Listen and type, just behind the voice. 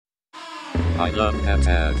I love that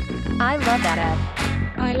ad. I love that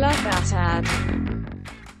ad. I love that ad.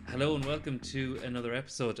 Hello and welcome to another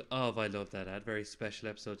episode of I Love That Ad. Very special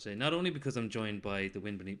episode today. Not only because I'm joined by the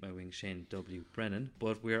wind beneath my wing, Shane W. Brennan,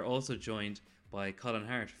 but we are also joined by Colin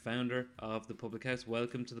Hart, founder of The Public House.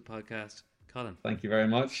 Welcome to the podcast, Colin. Thank you very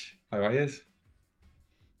much. How are you?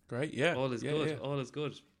 Great, yeah. All is good. All is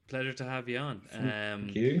good. Pleasure to have you on.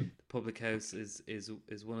 Thank you. The Public House is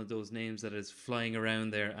one of those names that is flying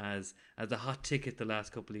around there as a hot ticket the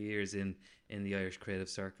last couple of years in the Irish creative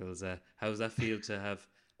circles. How does that feel to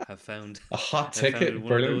have found a hot ticket? One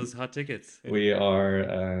Brilliant. of those hot tickets. We are.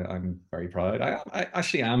 I'm very proud. I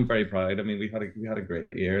actually am very proud. I mean, we had a great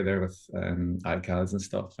year there with AdCads and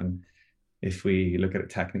stuff. And if we look at it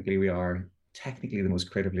technically, we are technically the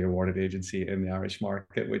most creatively awarded agency in the Irish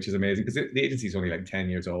market, which is amazing because the agency is only like 10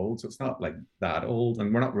 years old, so it's not like that old,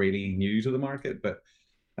 and we're not really new to the market. But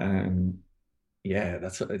yeah,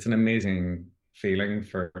 it's an amazing feeling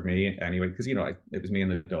for me anyway, because it was me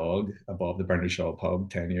and the dog above the Bernard Shaw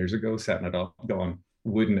pub 10 years ago, setting it up, going,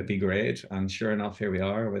 wouldn't it be great? And sure enough, here we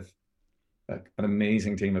are with like an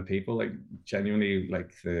amazing team of people. Like genuinely,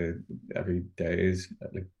 like every day is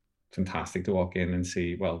like fantastic to walk in and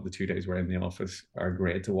see. Well, the 2 days we're in the office are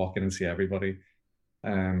great to walk in and see everybody.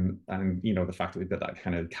 And the fact that we've got that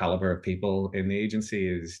kind of caliber of people in the agency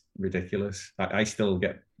is ridiculous. I still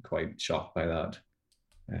get quite shocked by that.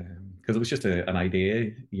 Because it was just an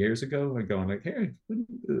idea years ago. I'm going like, here,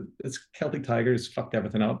 it's Celtic Tigers fucked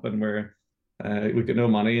everything up, and we've got no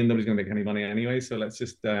money, and nobody's going to make any money anyway. So let's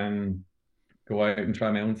just go out and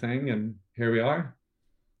try my own thing, and here we are.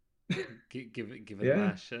 Give it Yeah. a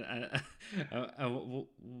bash.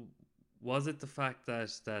 Was it the fact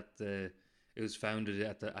that it was founded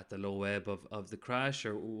at the low ebb of the crash,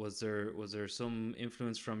 or was there some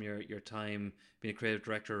influence from your time being a creative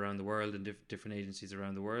director around the world in different agencies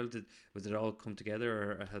around the world? Was it all come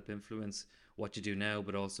together or help influence what you do now,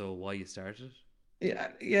 but also why you started?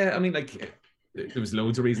 Yeah. I mean, like, there was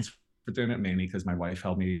loads of reasons for doing it, mainly because my wife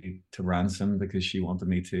held me to ransom because she wanted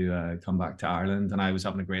me to come back to Ireland, and I was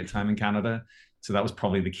having a great time in Canada. So that was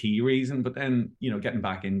probably the key reason. But then, getting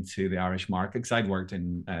back into the Irish market, because I'd worked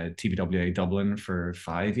in TBWA Dublin for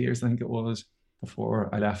 5 years, I think it was, before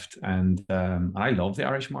I left. And I love the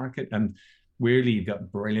Irish market. And weirdly, you've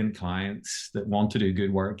got brilliant clients that want to do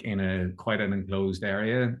good work in quite an enclosed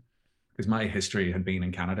area. Because my history had been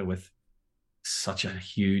in Canada with such a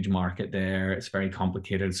huge market there. It's very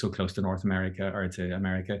complicated, so close to North America or to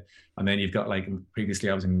America. And then you've got, like,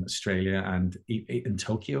 previously I was in Australia and in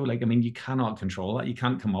Tokyo. Like, I mean, you cannot control that. You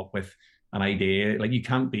can't come up with an idea. Like, you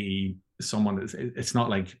can't be someone it's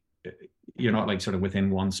not like you're not like sort of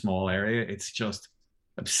within one small area. It's just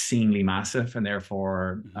obscenely massive. And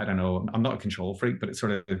therefore, I don't know, I'm not a control freak, but it's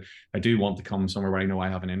sort of, I do want to come somewhere where I know I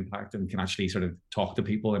have an impact and can actually sort of talk to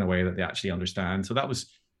people in a way that they actually understand. So that was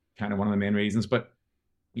kind of one of the main reasons. But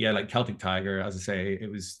yeah, like Celtic Tiger, as I say,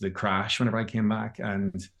 it was the crash whenever I came back.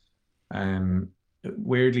 And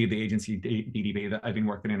weirdly, the agency DDB that I've been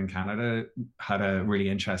working in Canada had a really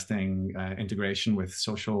interesting integration with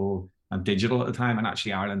social and digital at the time. And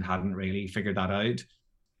actually Ireland hadn't really figured that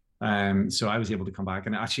out. So I was able to come back,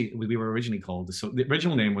 and actually we were originally called the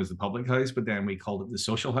original name was the Public House, but then we called it the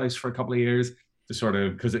Social House for a couple of years to sort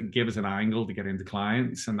of, because it gave us an angle to get into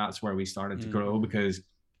clients. And that's where we started to grow, because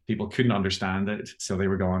people couldn't understand it. So they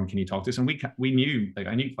were going, can you talk to us? And we knew, like,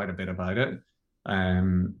 I knew quite a bit about it.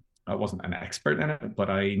 I wasn't an expert in it, but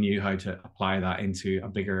I knew how to apply that into a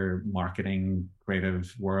bigger marketing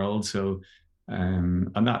creative world. So,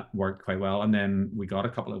 and that worked quite well. And then we got a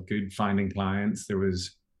couple of good finding clients. There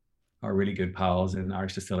was our really good pals in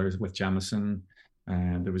Irish Distillers with Jameson,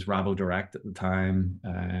 and there was Rabo Direct at the time.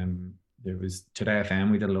 There was Today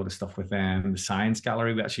FM. We did a lot of stuff with them. The Science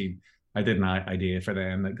Gallery, I did an idea for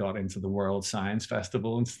them that got into the World Science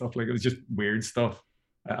Festival and stuff. Like, it was just weird stuff.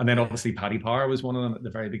 And then obviously Paddy Power was one of them at the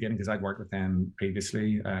very beginning, because I'd worked with them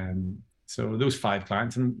previously. So those 5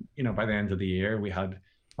 clients, and by the end of the year we had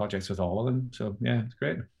projects with all of them. So yeah, it's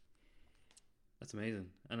great. That's amazing.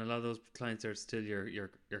 And a lot of those clients are still your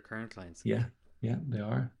current clients. Yeah, they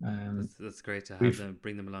are. That's great to have them,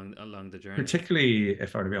 bring them along the journey. Particularly,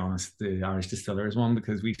 if I were to be honest, the Irish Distillers one,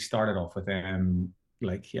 because we started off with them,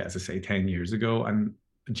 like, yeah, as I say, 10 years ago, and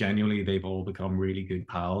genuinely they've all become really good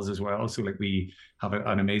pals as well. So like, we have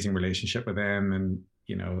an amazing relationship with them, and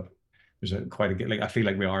there's quite a good, like, I feel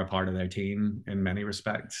like we are a part of their team in many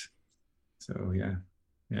respects. So yeah,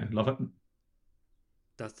 love it.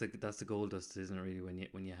 That's the goal, dust, isn't it? Really,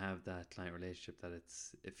 when you have that client relationship, that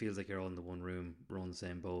it feels like you're all in the one room, we're on the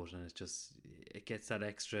same boat, and it gets that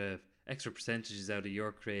extra percentages out of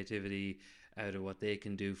your creativity, out of what they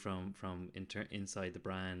can do from inside the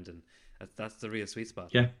brand, and that's the real sweet spot.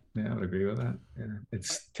 Yeah, I would agree with that. Yeah,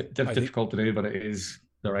 it's I difficult to do, but it is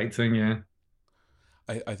the right thing. Yeah.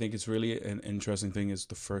 I think it's really an interesting thing is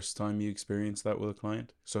the first time you experience that with a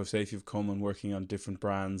client. So say if you've come and working on different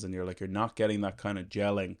brands and you're like, you're not getting that kind of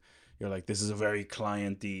gelling, you're like, this is a very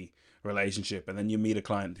client-y relationship. And then you meet a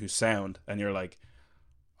client who's sound and you're like,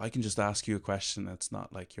 I can just ask you a question that's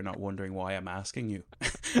not like, you're not wondering why I'm asking you.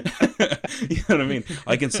 You know what I mean?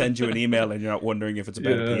 I can send you an email and you're not wondering if it's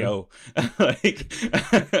about a PO. Like,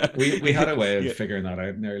 we had a way of figuring that out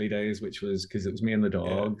in the early days, which was because it was me and the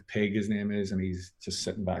dog, Pig his name is, and he's just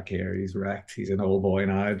sitting back here. He's wrecked. He's an old boy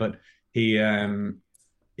now, but he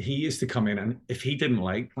used to come in, and if he didn't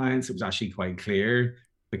like clients, it was actually quite clear,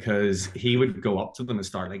 because he would go up to them and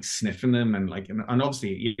start like sniffing them, and like, and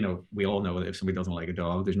obviously, you know, we all know that if somebody doesn't like a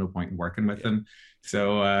dog, there's no point in working with them.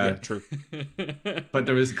 So true. But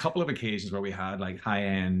there was a couple of occasions where we had like high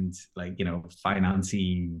end, like, you know,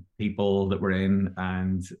 financy people that were in,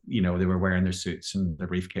 and you know, they were wearing their suits and their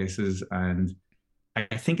briefcases, and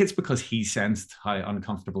I think it's because he sensed how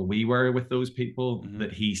uncomfortable we were with those people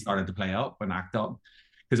that he started to play up and act up.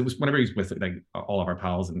 Because it was whenever he was with like all of our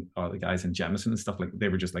pals and the guys in Jemison and stuff, like they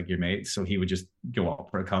were just like your mates, so he would just go up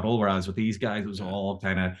for a cuddle. Whereas with these guys, it was all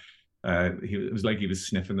kind of it was like he was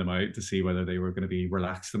sniffing them out to see whether they were going to be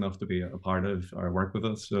relaxed enough to be a part of our work with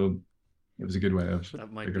us. So it was a good way of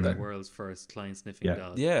that might be the world's first client sniffing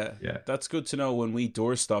dog. Yeah, that's good to know. When we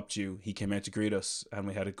door stopped you, he came out to greet us, and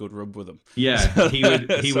we had a good rub with him. Yeah, he would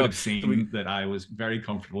have seen that I was very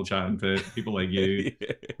comfortable chatting to people like you.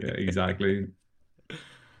 Yeah, exactly.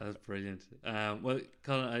 That's brilliant. Well,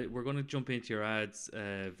 Colin, we're going to jump into your ads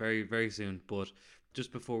very, very soon. But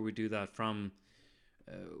just before we do that,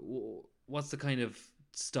 what's the kind of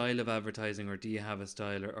style of advertising, or do you have a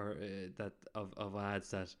style or that of ads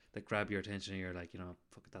that grab your attention and you're like, you know,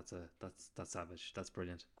 fuck, that's savage, that's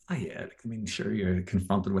brilliant? Oh yeah, I mean, sure, you're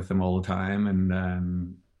confronted with them all the time,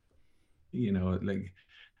 and you know, like,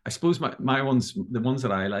 I suppose my ones, the ones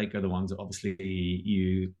that I like are the ones that obviously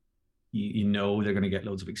you know they're going to get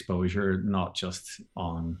loads of exposure, not just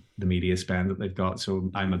on the media spend that they've got.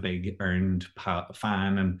 So I'm a big earned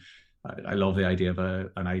fan, and I love the idea of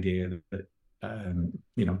an idea that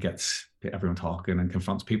you know, gets everyone talking and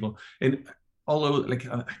confronts people. And although, like,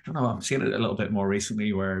 I don't know, I'm seeing it a little bit more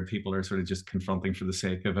recently where people are sort of just confronting for the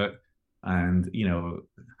sake of it. And you know,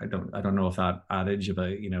 I don't know if that adage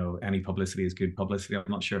about, you know, any publicity is good publicity, I'm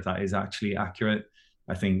not sure if that is actually accurate.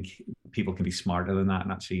 I think people can be smarter than that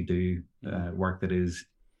and actually do work that is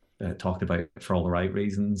talked about for all the right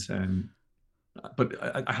reasons.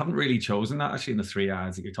 But I haven't really chosen that actually in the three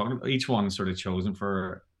ads that you're talking about. Each one is sort of chosen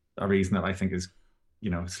for a reason that I think is, you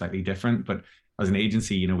know, slightly different. But as an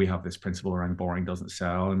agency, you know, we have this principle around boring doesn't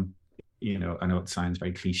sell. And, you know, I know it sounds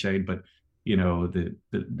very cliched, but, you know, the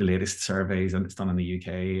latest surveys, and it's done in the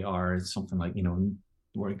UK, are something like, you know,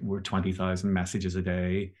 we're 20,000 messages a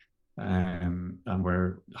day. And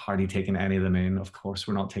we're hardly taking any of them in. Of course,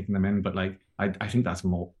 we're not taking them in, but like I think that's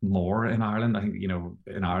more in Ireland. I think, you know,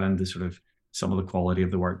 in Ireland, the sort of some of the quality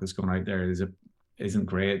of the work that's going out there isn't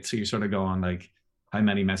great. So you're sort of going like, how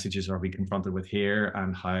many messages are we confronted with here,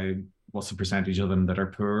 and what's the percentage of them that are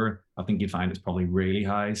poor? I think you'd find it's probably really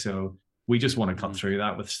high. So we just want to cut through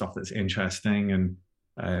that with stuff that's interesting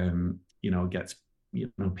and you know, gets,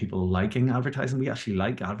 you know, people liking advertising. We actually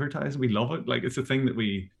like advertising. We love it. Like, it's a thing that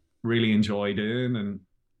we really enjoy doing. And,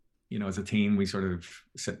 you know, as a team, we sort of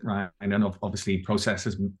sit around, and obviously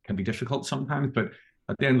processes can be difficult sometimes, but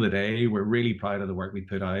at the end of the day, we're really proud of the work we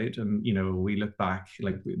put out. And, you know, we look back,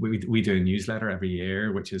 like we do a newsletter every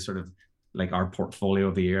year, which is sort of like our portfolio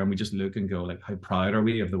of the year. And we just look and go like, how proud are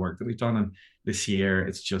we of the work that we've done? And this year,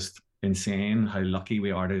 it's just insane how lucky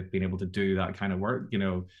we are to have been able to do that kind of work, you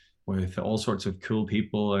know, with all sorts of cool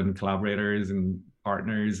people and collaborators and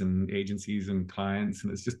partners and agencies and clients.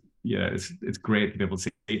 And it's just, yeah, it's great to be able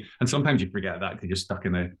to see. And sometimes you forget that because you're stuck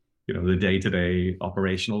in the, you know, the day-to-day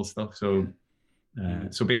operational stuff. So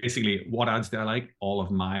so basically, what ads do I like? All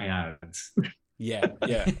of my ads. Yeah,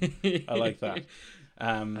 I like that.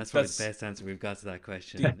 That's probably the best answer we've got to that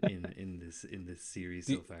question in this series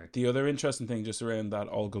so far. The other interesting thing just around that,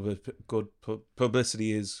 all good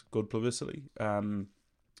publicity is good publicity.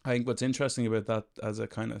 I think what's interesting about that as a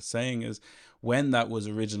kind of saying is when that was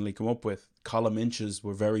originally come up with, column inches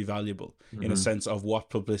were very valuable in a sense of what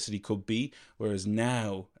publicity could be. Whereas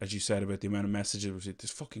now, as you said about the amount of messages,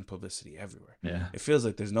 there's fucking publicity everywhere. Yeah. It feels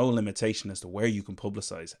like there's no limitation as to where you can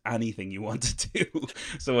publicize anything you want to do.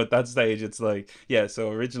 So at that stage, it's like, yeah, so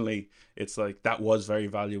originally it's like that was very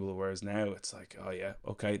valuable. Whereas now it's like, oh yeah,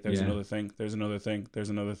 okay, there's another thing, there's another thing, there's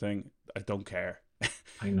another thing. I don't care.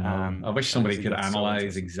 I know. I wish somebody could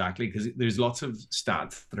analyze exactly, because there's lots of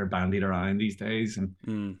stats that are bandied around these days,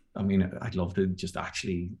 and I mean, I'd love to just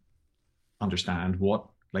actually understand what,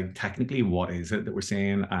 like, technically what is it that we're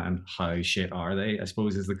seeing and how shit are they, I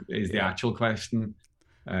suppose, is the actual question,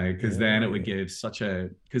 because then it would give such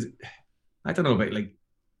a, because I don't know about, like,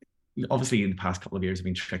 obviously in the past couple of years have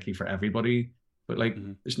been tricky for everybody, but like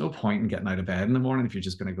there's no point in getting out of bed in the morning if you're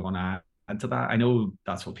just going to go on add to that. I know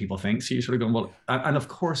that's what people think, so you're sort of going, well, and of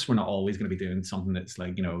course we're not always going to be doing something that's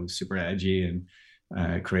like, you know, super edgy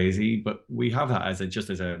and crazy, but we have that as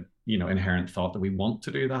a you know, inherent thought that we want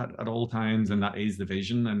to do that at all times, and that is the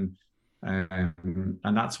vision,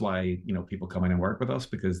 and that's why, you know, people come in and work with us,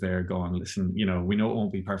 because they're going, listen, you know, we know it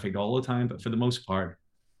won't be perfect all the time, but for the most part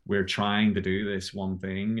we're trying to do this one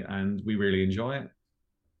thing and we really enjoy it.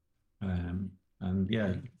 And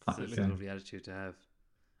yeah, it's a lovely attitude to have.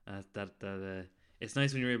 It's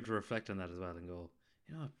nice when you're able to reflect on that as well and go,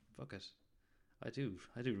 you know, fuck it, I do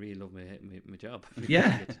really love my job. Like,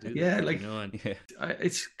 you know,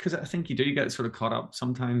 it's because I think you do get sort of caught up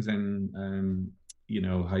sometimes in you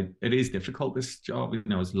know, how it is difficult, this job, you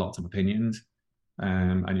know, there's lots of opinions,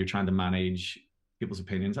 and you're trying to manage people's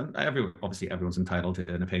opinions, and obviously everyone's entitled to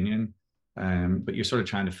an opinion, but you're sort of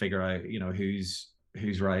trying to figure out, you know, who's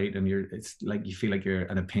right, and it's like you feel like you're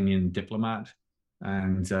an opinion diplomat,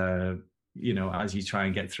 and you know, as you try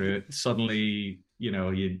and get through it, suddenly, you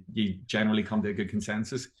know, you generally come to a good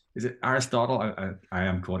consensus. Is it Aristotle? I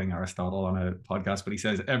am quoting Aristotle on a podcast, but he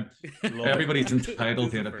says everybody's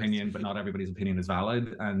entitled to an opinion, but not everybody's opinion is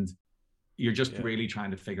valid, and you're just really trying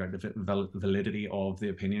to figure out the validity of the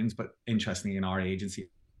opinions. But interestingly, in our agency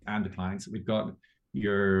and the clients that we've got,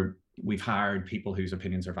 we've hired people whose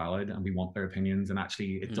opinions are valid, and we want their opinions, and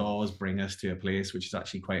actually it does bring us to a place which is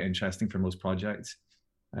actually quite interesting for most projects.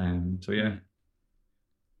 So yeah,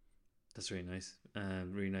 that's really nice.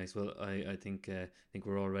 Really nice. Well, I think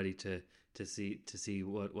we're all ready to see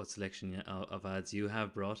what selection of ads you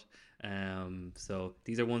have brought. So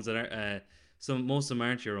these are ones that are most of them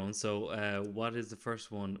aren't your own. So what is the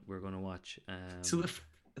first one we're going to watch? So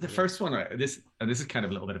the first one, this is kind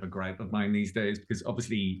of a little bit of a gripe of mine these days, because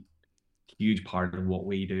obviously huge part of what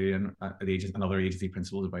we do and another agency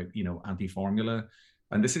principle is about, you know, anti-formula.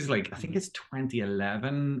 And this is like, I think it's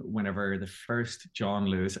 2011, whenever the first John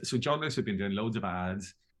Lewis had been doing loads of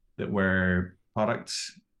ads that were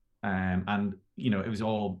products, and, you know, it was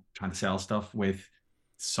all trying to sell stuff with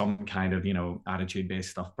some kind of, you know,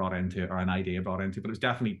 attitude-based stuff brought into it, or an idea brought into it, but it was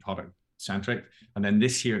definitely product-centric. And then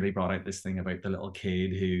this year they brought out this thing about the little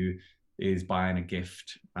kid who is buying a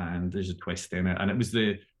gift, and there's a twist in it. And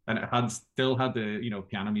it still had the, you know,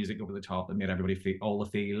 piano music over the top that made everybody feel all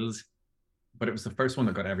the feels. But it was the first one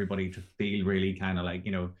that got everybody to feel really kind of like,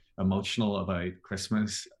 you know, emotional about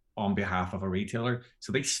Christmas on behalf of a retailer.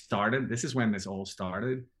 So this is when this all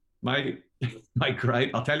started. My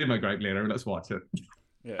gripe, I'll tell you my gripe later. Let's watch it.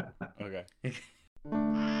 Yeah. Okay.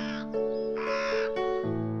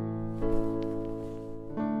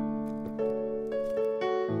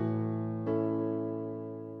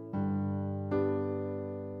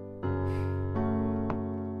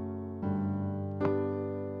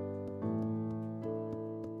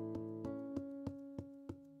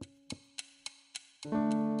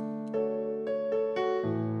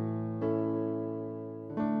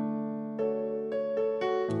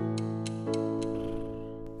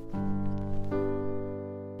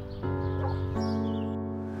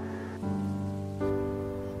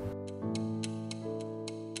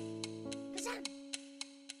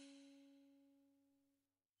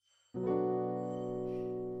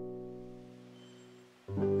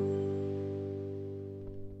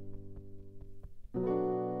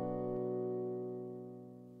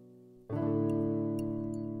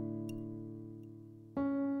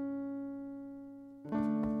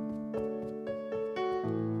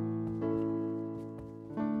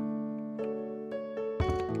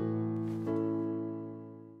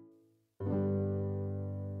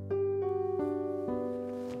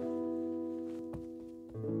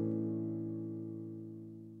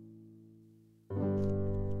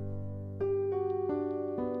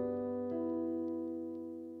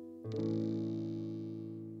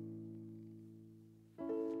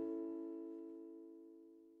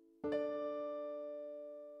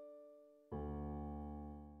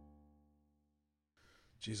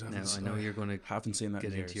 Jeez, Now, I know you're going to haven't seen that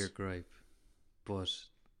get in years. into your gripe, but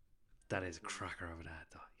that is a cracker of an ad,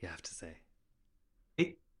 though, you have to say.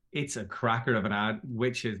 It's a cracker of an ad,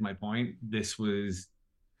 which is my point. This was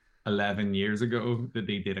 11 years ago that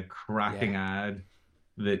they did a cracking ad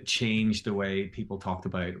that changed the way people talked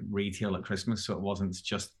about retail at Christmas. So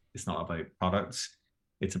it's not about products,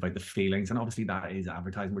 it's about the feelings. And obviously that is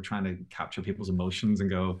advertising. We're trying to capture people's emotions and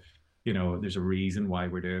go, there's a reason why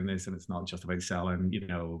we're doing this. And it's not just about selling,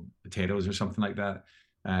 potatoes or something like that.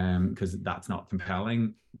 Because that's not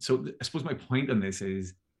compelling. So I suppose my point on this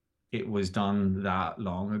is it was done that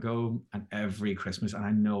long ago, and every Christmas, and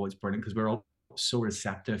I know it's brilliant because we're all so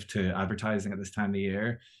receptive to advertising at this time of the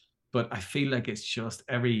year, but I feel like it's just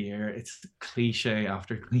every year it's cliche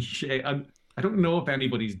after cliche. And I don't know if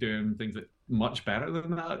anybody's doing things that much better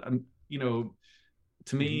than that. And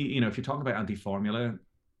to me, if you're talking about anti-formula,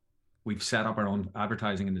 we've set up our own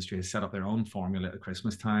advertising industry has set up their own formula at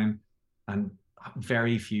Christmas time, and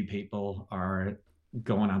very few people are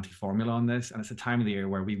going anti-formula on this. And it's a time of the year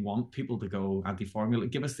where we want people to go anti-formula.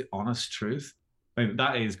 Give us the honest truth.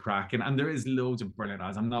 That is cracking. And there is loads of brilliant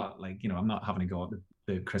ads. I'm not having to go at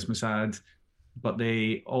the Christmas ads, but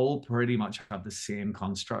they all pretty much have the same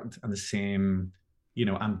construct and the same,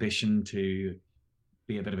 ambition to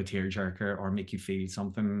be a bit of a tearjerker or make you feel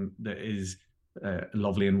something that is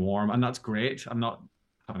lovely and warm. And that's great. I'm not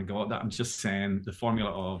having to go at that. I'm just saying the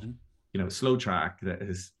formula of, slow track that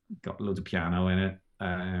has got loads of piano in it.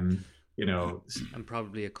 And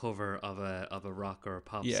probably a cover of a rock or a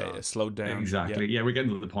pop song. Yeah, slowed down. Exactly. Yeah, we're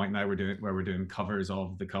getting to the point now where we're doing covers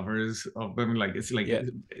of the covers of them.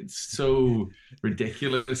 It's so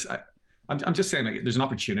ridiculous. I'm just saying, there's an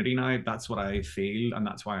opportunity now. That's what I feel, and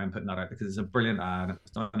that's why I'm putting that out, because it's a brilliant ad. It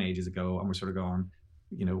was done ages ago, and we're sort of going,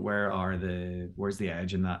 where's the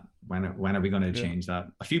edge in that? When are we going to change that?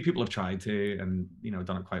 A few people have tried to, and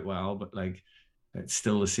done it quite well, but it's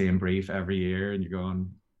still the same brief every year, and you're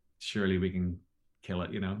going, surely we can kill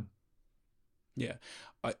it, Yeah,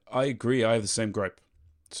 I agree. I have the same gripe.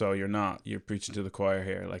 So you're preaching to the choir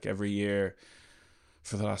here. Like every year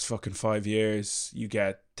for the last fucking 5 years, you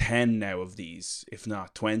get 10 now of these, if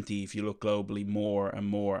not 20, if you look globally, more and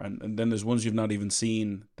more. And then there's ones you've not even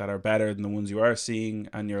seen that are better than the ones you are seeing.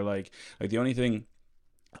 And you're like the only thing,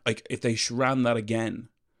 if they ran that again,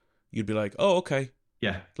 you'd be like, oh, okay.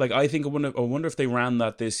 Yeah. I wonder if they ran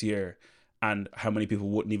that this year, and how many people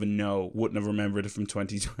wouldn't have remembered it from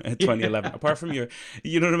 2011. Apart from you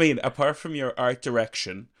know what I mean? Apart from your art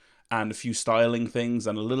direction and a few styling things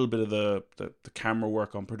and a little bit of the camera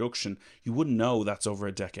work on production, you wouldn't know that's over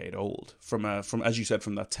a decade old from as you said,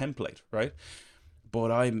 from that template, right?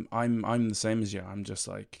 But I'm the same as you. I'm just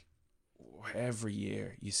like, every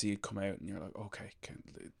year you see it come out and you're like, okay,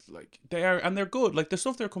 they're good. The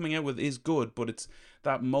stuff they're coming out with is good, but it's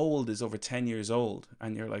that mold is over 10 years old,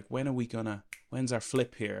 and you're like, when's our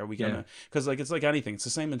flip here? Are we gonna, because it's like anything, it's the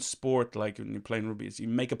same in sport. Like when you're playing rugby, you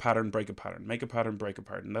make a pattern, break a pattern, make a pattern, break a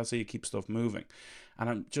pattern. That's how you keep stuff moving. And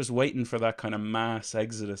I'm just waiting for that kind of mass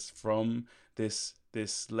exodus from this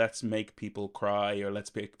let's make people cry, or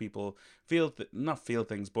let's make people not feel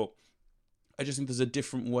things, but I just think there's a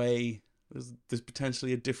different way. There's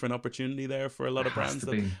potentially a different opportunity there for a lot of brands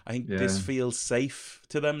that I think this feels safe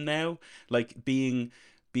to them now. Being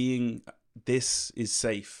this is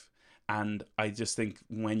safe. And I just think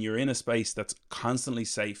when you're in a space that's constantly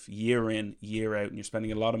safe year in, year out, and you're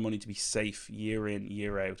spending a lot of money to be safe year in,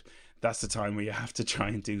 year out, that's the time where you have to try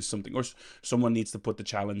and do something, or someone needs to put the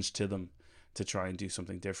challenge to them to try and do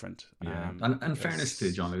something different. Yeah. And fairness to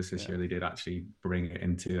John Lewis this year, they did actually bring it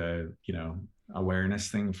into a awareness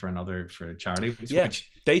thing for a charity. Which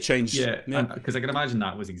they changed. Yeah, because I can imagine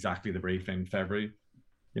that was exactly the brief in February,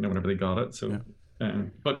 whenever they got it. So,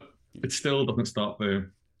 but it still doesn't stop the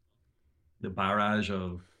barrage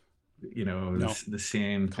of the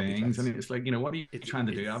same things. I mean, it's like, what are you trying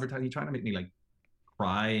to do? Advertising? You're trying to make me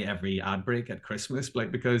cry every ad break at Christmas,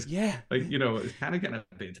 because it's kind of getting a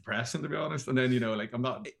bit depressing, to be honest. And then I'm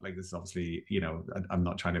not this is obviously I'm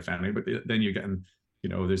not trying to offend you, but then you're getting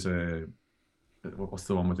there's what's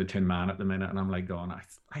the one with the Tin Man at the minute, and I'm going,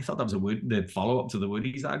 I thought that was the follow-up to the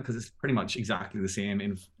Woody's ad, because it's pretty much exactly the same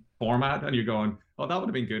in format, and you're going, oh, that would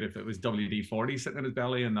have been good if it was WD-40 sitting in his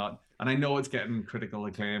belly and not. And I know it's getting critical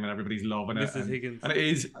acclaim and everybody's loving it, and it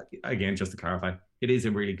is, again, just to clarify, it is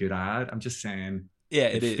a really good ad. I'm just saying,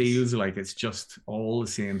 it feels like it's just all the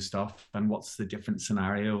same stuff, and what's the different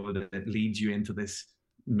scenario that leads you into this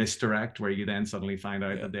misdirect where you then suddenly find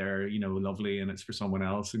out that they're lovely and it's for someone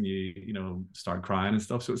else, and you start crying and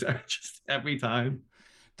stuff. So it's just every time.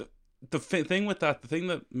 The thing with that, the thing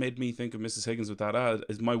that made me think of Mrs. Higgins with that ad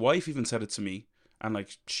is my wife even said it to me, And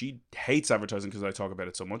like, she hates advertising because I talk about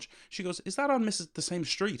it so much. She goes, "Is that on the same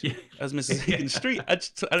street as Mrs. Higgins Street?" And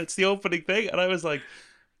it's the opening thing. And I was like,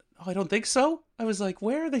 "Oh, I don't think so." I was like,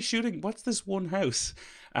 "Where are they shooting? What's this one house?"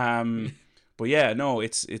 But yeah, no,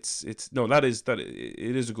 it is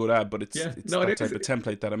a good ad, but it's that type of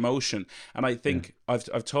template, that emotion. And I think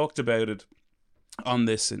I've talked about it on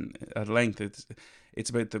this at length. It's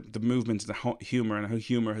about the movement, the humor, and how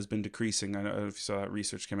humor has been decreasing. I know if you saw that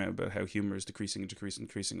research came out about how humor is decreasing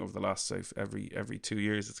over the last, say, every 2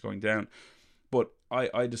 years it's going down. But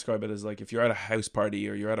I describe it as like, if you're at a house party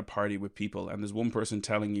or you're at a party with people and there's one person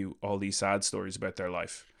telling you all these sad stories about their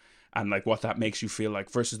life and like what that makes you feel like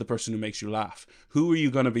versus the person who makes you laugh, who are you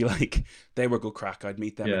going to be like, they were good crack, I'd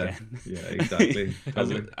meet them again? Yeah, exactly.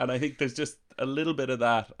 Totally. And I think there's just a little bit of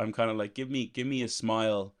that. I'm kind of like, give me a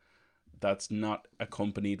smile that's not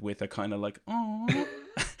accompanied with a kind of like, oh.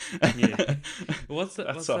 Yeah.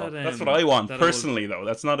 That's what I want personally, though.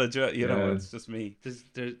 That's not a it's just me.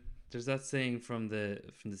 There's that saying from the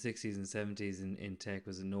 60s and 70s in tech,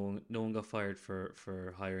 was that no one got fired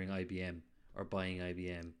for hiring IBM or buying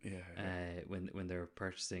IBM when they're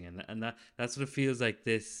purchasing, and that's what it feels like.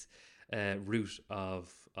 This route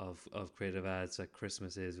of creative ads at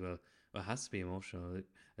Christmas is, well, it has to be emotional.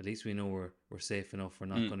 At least we know we're safe enough. We're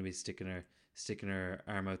not going to be sticking our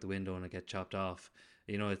arm out the window and it get chopped off.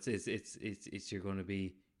 You know, it's you're going to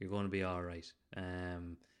be all right.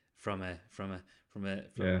 From a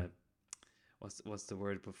what's the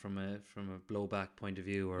word? But from a blowback point of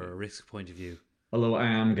view or a risk point of view. Although I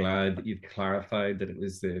am glad that you've clarified that it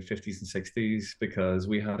was the 50s and 60s, because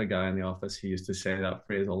we had a guy in the office who used to say that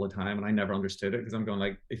phrase all the time, and I never understood it, because I'm going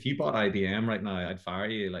like, if you bought IBM right now, I'd fire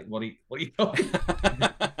you. Like, what are you talking?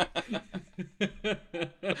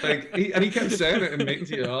 Like, he kept saying it and making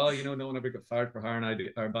to you, no one ever got fired for hiring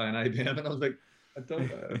or buying IBM, and I was like, I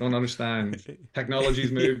don't understand.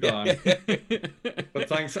 Technology's moved on. But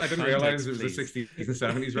thanks, I didn't realize it was a 60s and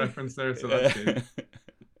 70s reference there, so that's good.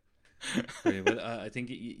 Well, I think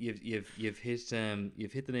you've hit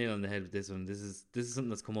the nail on the head with this one. This is something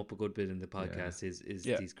that's come up a good bit in the podcast. Is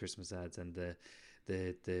these Christmas ads and the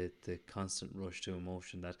constant rush to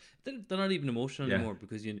emotion that they're not even emotional anymore,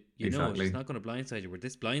 because you know it's not going to blindside you. Where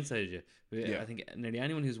this blindsided you. I think nearly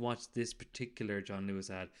anyone who's watched this particular John Lewis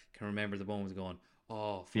ad can remember the moment going,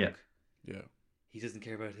 "Oh fuck, he doesn't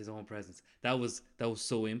care about his own presence." That was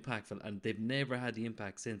so impactful, and they've never had the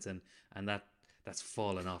impact since. And that's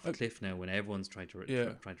fallen off a cliff now when everyone's trying to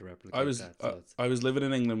replicate that. I was living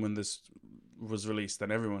in England when this was released,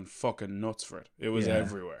 and everyone fucking nuts for it. It was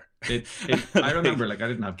everywhere. I remember, like, I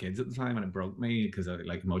didn't have kids at the time, and it broke me because I,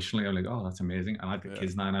 like, emotionally, I'm like, oh, that's amazing. And I've got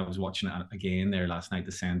kids now, and I was watching it again there last night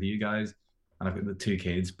to send to you guys, and I've got the two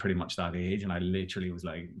kids pretty much that age, and I literally was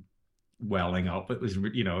like welling up. It was,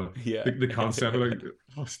 the concept of like,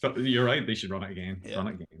 oh, you're right, they should run it again. Run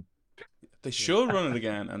it again. They should run it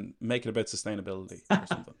again and make it about sustainability or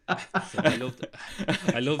something.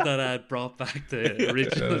 I love that ad brought back the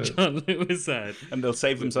original John Lewis ad. And they'll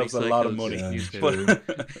save themselves a lot of money.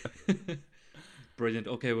 Brilliant.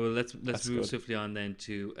 Okay, well, let's move swiftly on then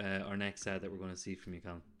to our next ad that we're going to see from you,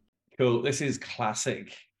 Colin. Cool. This is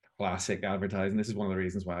classic advertising. This is one of the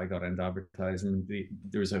reasons why I got into advertising.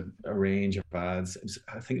 There's a range of ads.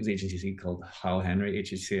 I think it was HCL called Hal Henry,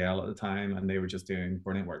 HCL at the time, and they were just doing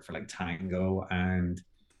brilliant work for like Tango and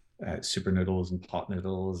Super Noodles and Pot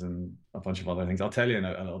Noodles and a bunch of other things. I'll tell you a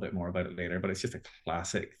little bit more about it later, but it's just a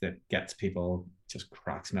classic that gets people, just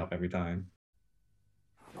cracks me up every time.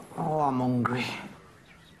 Oh, I'm hungry.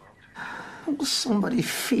 Will somebody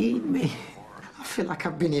feed me? I feel like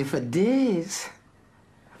I've been here for days.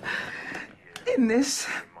 In this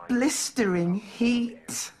blistering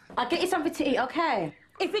heat. I'll get you something to eat, okay?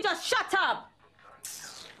 If you just shut up!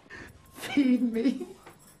 Feed me.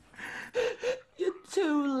 You're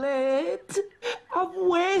too late. I've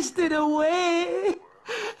wasted away.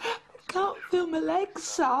 Can't feel my legs,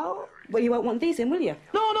 Sal. Well, you won't want these in, will you?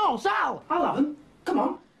 No, Sal. I'll have them. Come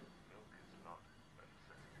on.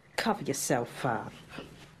 Cover yourself up.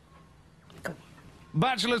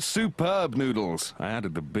 Bachelor's Superb Noodles. I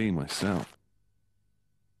added the B myself.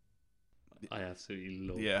 I absolutely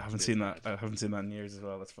love it. Yeah, I haven't seen that. I haven't seen that in years as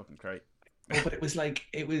well. That's fucking great. Oh, but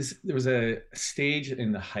there was a stage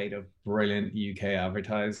in the height of brilliant UK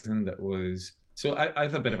advertising that was, so I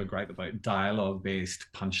have a bit of a gripe about dialogue-based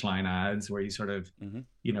punchline ads where you sort of,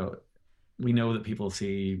 we know that people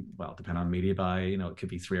see, well, depending on media buy, it could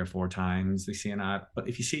be 3 or 4 times they see an ad. But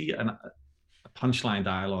if you see a punchline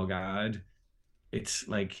dialogue ad, it's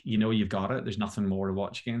like, you've got it. There's nothing more to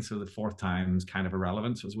watch again. So the 4th time's kind of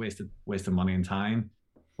irrelevant. So it's wasted money and time.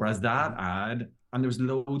 Whereas that ad, and there was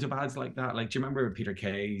loads of ads like that. Like, do you remember Peter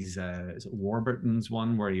Kay's Warburton's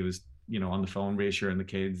one where he was, on the phone reassuring the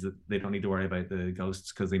kids that they don't need to worry about the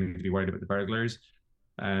ghosts because they need to be worried about the burglars.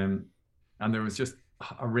 And there was just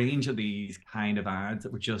a range of these kind of ads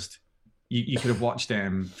that were just, you could have watched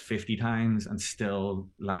them 50 times and still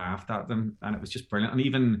laughed at them. And it was just brilliant. And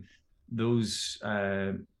even those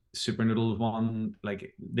Super Noodles one,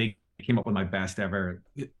 like they came up with my best ever,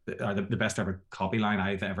 the best ever copy line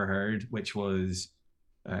I've ever heard, which was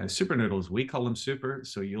Super Noodles, we call them super,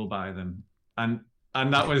 so you'll buy them.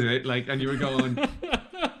 And that was it. Like, and you were going,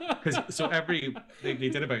 because they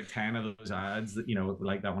did about 10 of those ads that,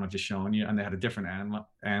 like that one I've just shown you, and they had a different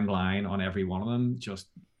end line on every one of them, just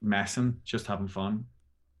messing, just having fun.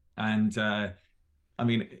 And I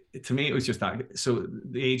mean, to me, it was just that. So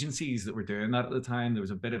the agencies that were doing that at the time, there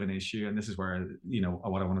was a bit of an issue, and this is where,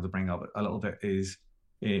 what I wanted to bring up a little bit is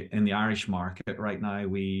in the Irish market right now,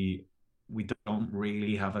 we don't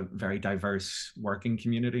really have a very diverse working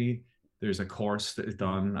community. There's a course that is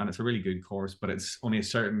done, and it's a really good course, but it's only a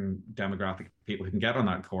certain demographic of people who can get on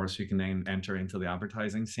that course who can then enter into the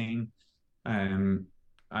advertising scene. And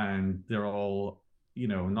they're all, they're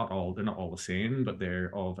not all the same, but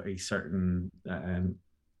they're of a certain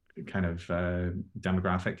kind of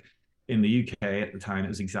demographic. In the UK at the time, it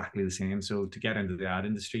was exactly the same. So to get into the ad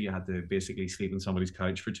industry, you had to basically sleep on somebody's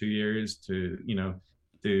couch for 2 years to,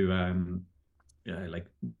 do like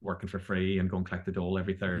working for free and go and collect the dole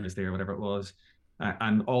every Thursday or whatever it was.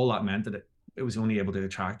 And all that meant that it was only able to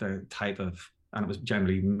attract a type of, and it was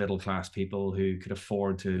generally middle-class people who could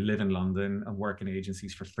afford to live in London and work in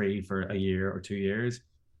agencies for free for a year or 2 years.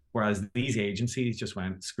 Whereas these agencies just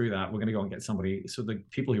went, screw that, we're going to go and get somebody. So the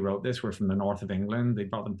people who wrote this were from the north of England. They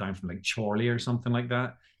brought them down from like Chorley or something like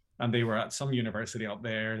that. And they were at some university up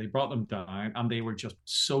there. They brought them down, and they were just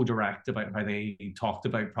so direct about how they talked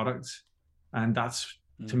about products. And that's,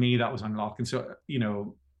 to me, that was unlocking. So,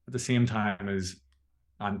 at the same time as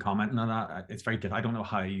I'm commenting on that, it's very difficult. I don't know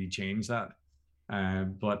how you change that.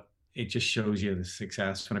 But it just shows you the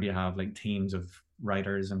success whenever you have like teams of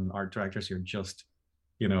writers and art directors who are just,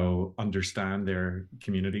 understand their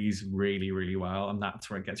communities really, really well. And that's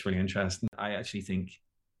where it gets really interesting. I actually think,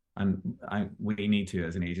 we need to,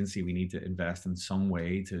 as an agency, we need to invest in some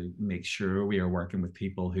way to make sure we are working with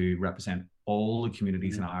people who represent all the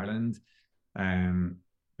communities in Ireland.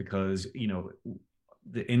 Because,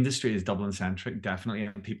 the industry is Dublin centric, definitely,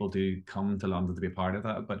 and people do come to London to be a part of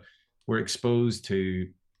that, but we're exposed to,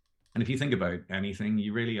 and if you think about anything,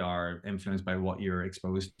 you really are influenced by what you're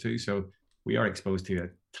exposed to. So we are exposed to a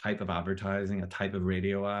type of advertising, a type of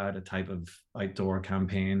radio ad, a type of outdoor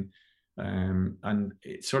campaign, and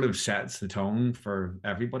it sort of sets the tone for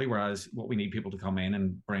everybody. Whereas what we need people to come in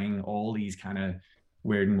and bring all these kind of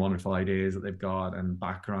weird and wonderful ideas that they've got and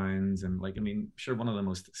backgrounds, and like, I mean, sure, one of the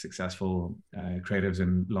most successful creatives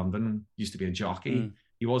in London used to be a jockey.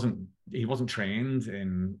 He wasn't trained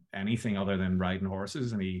in anything other than riding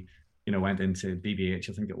horses, and he went into BBH,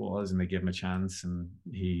 I think it was, and they gave him a chance, and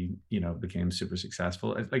he became super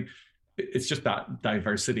successful. It's just that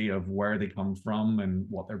diversity of where they come from and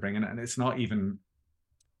what they're bringing, and it's not even,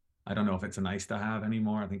 I don't know if it's a nice to have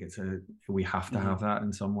anymore. I think we have to have that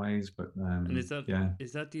in some ways. But and is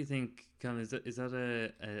that do you think, Colin, is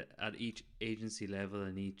that at each agency level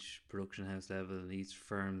and each production house level and each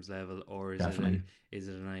firm's level, or is it an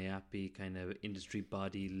IAPI kind of industry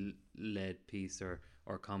body led piece, or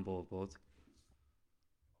combo of both?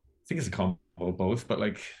 I think it's a combo of both. But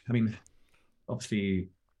like, I mean, obviously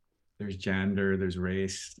there's gender, there's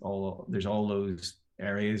race, there's all those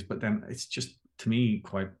areas. But then it's just, to me,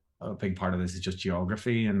 quite a big part of this is just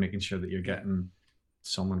geography and making sure that you're getting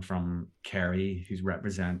someone from Kerry who's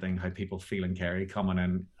representing how people feel in Kerry coming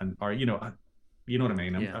in, and or you know what I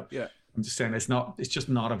mean. I'm just saying it's just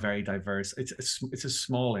not a very diverse. It's a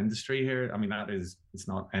small industry here. I mean, it's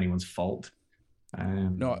not anyone's fault.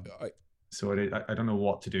 So I don't know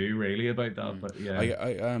what to do really about that, but yeah.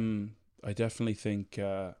 I definitely think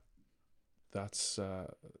that's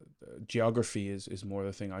geography is more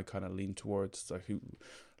the thing I kind of lean towards.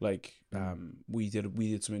 We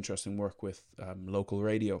did some interesting work with local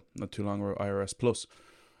radio not too long ago, IRS Plus,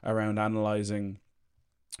 around analysing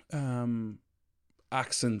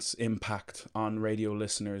accents' impact on radio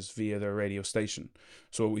listeners via their radio station.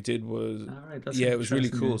 So what we did was, it was really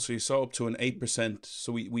cool. So you saw up to an 8%.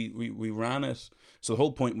 So we ran it. So the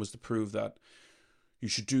whole point was to prove that you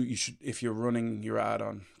should if you're running your ad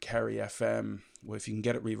on Kerry FM, well, if you can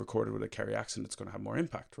get it re-recorded with a Kerry accent, it's going to have more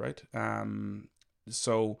impact, right?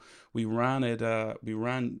 So we ran it. We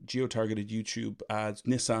ran geo-targeted YouTube ads.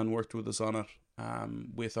 Nissan worked with us on it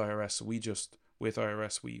with IRS. So we just with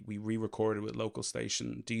IRS, we re-recorded with local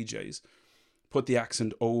station DJs, put the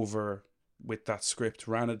accent over with that script,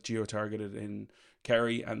 ran it geo-targeted in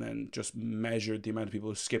Kerry, and then just measured the amount of people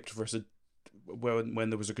who skipped versus when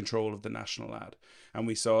there was a control of the national ad. And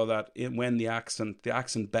we saw that when the accent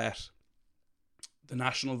bet the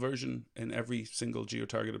national version in every single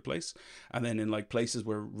geo-targeted place, and then in like places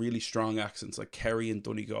where really strong accents like Kerry and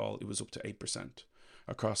Donegal, it was up to 8%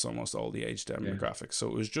 across almost all the age demographics. So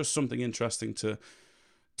it was just something interesting to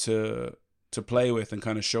play with and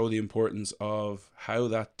kind of show the importance of how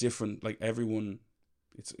that different, like everyone,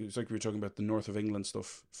 it's like we were talking about the north of England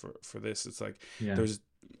stuff for this. It's like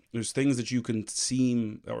there's things that you can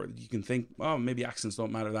seem, or you can think, oh, maybe accents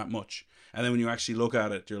don't matter that much. And then when you actually look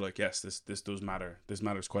at it, you're like, yes, this does matter. This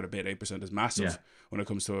matters quite a bit. 8% is massive when it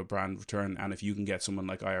comes to a brand return. And if you can get someone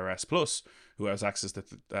like IRS Plus, who has access to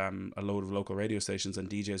a load of local radio stations and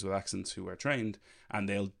DJs with accents who are trained, and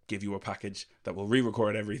they'll give you a package that will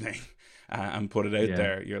re-record everything and put it out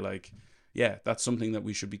there, you're like, yeah, that's something that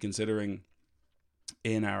we should be considering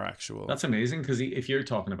in our actual. That's amazing, because if you're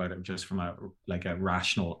talking about it just from a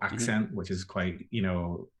rational accent, which is quite,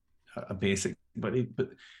 a basic, but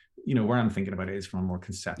where I'm thinking about it is from a more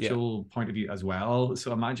conceptual point of view as well.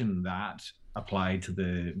 So imagine that applied to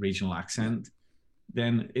the regional accent,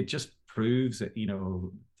 then it just proves that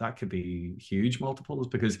that could be huge multiples,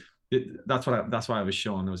 because that's why I was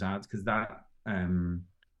showing those ads, because that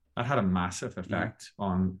had a massive effect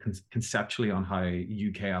on conceptually on how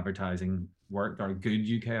UK advertising worked, or good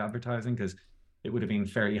UK advertising, because it would have been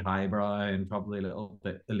very highbrow and probably a little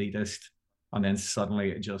bit elitist. And then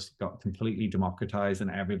suddenly it just got completely democratized,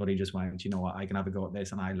 and everybody just went, you know what, I can have a go at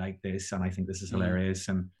this, and I like this, and I think this is hilarious.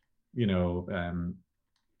 And,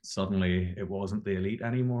 suddenly it wasn't the elite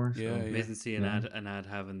anymore. So. Amazing to see an ad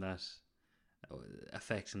having that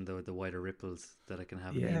effect and the wider ripples that it can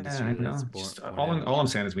have in the industry. I know. All I'm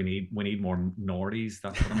saying is we need more Nordies.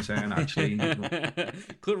 That's what I'm saying, actually.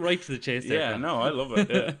 Cut right to the chase there. Yeah, no, I love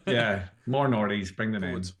it. Yeah, more Nordies. Bring them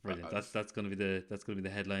in. Brilliant. That's going to be the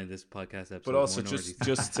headline of this podcast episode. But also just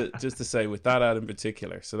to say, with that ad in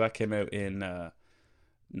particular, so that came out in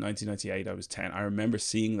 1998. I was 10. I remember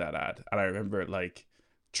seeing that ad, and I remember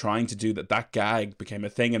trying to do that gag became a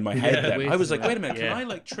thing in my head. Then I was like, wait a minute, can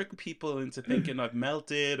I trick people into thinking I've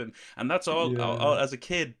melted? And that's all, as a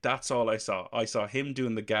kid, that's all I saw. I saw him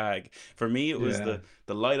doing the gag. For me, it was the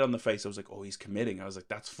light on the face. I was like, oh, he's committing. I was like,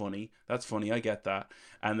 that's funny, I get that.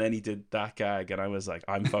 And then he did that gag, and I was like,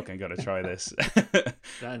 I'm fucking gonna try this.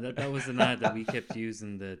 that was an ad that we kept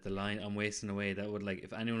using, the line, I'm wasting away. That would,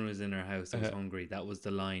 if anyone was in our house that was hungry, that was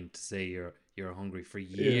the line to say you're hungry for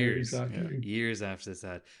years. Years after this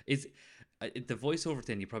ad. It's the voiceover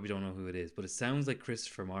thing, you probably don't know who it is, but it sounds like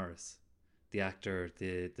Christopher Morris, the actor,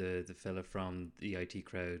 the fella from the IT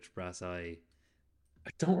Crowd, Brass Eye. I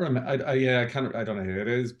don't remember. I don't know who it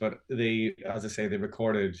is, but they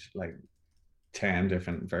recorded 10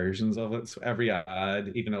 different versions of it. So every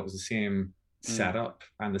ad, even though it was the same setup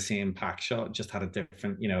and the same pack shot, just had a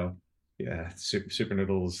different, super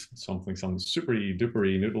noodles, something supery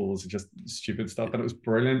dupery noodles, just stupid stuff, and it was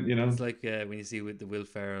brilliant. It's like when you see with the Will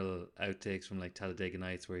Ferrell outtakes from Talladega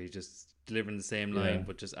Nights, where he's just delivering the same line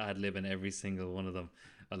but just ad-libbing every single one of them.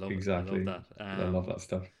 I love that. I love that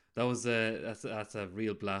stuff. That was that's a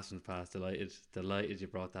real blast from the past. Delighted you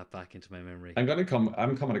brought that back into my memory. I'm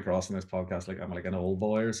coming across in this podcast like I'm like an old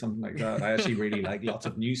boy or something like that. I actually really like lots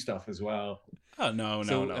of new stuff as well. Oh no.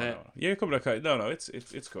 You're coming across. No,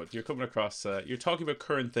 it's good. You're coming across. You're talking about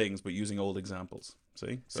current things, but using old examples.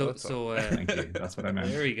 See. So thank you. That's what I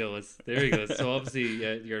meant. There he goes. So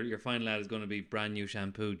obviously, your final ad is going to be brand new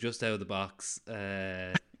shampoo, just out of the box.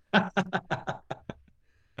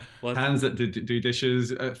 Hands that do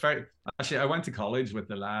dishes. Actually, I went to college with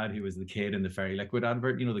the lad who was the kid in the Fairy Liquid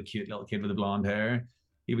advert. The cute little kid with the blonde hair.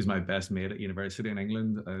 He was my best mate at university in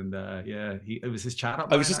England, and it was his chat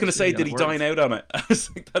up. I was just going to say, did he dine out on it? I was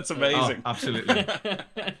like, that's amazing. Oh, absolutely.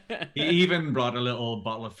 He even brought a little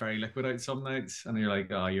bottle of Fairy Liquid out some nights, and you're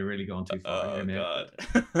like, oh, you're really going too far. Oh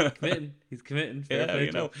God. He's committing.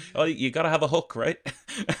 Oh, you got to have a hook, right?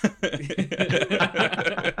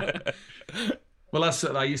 Well,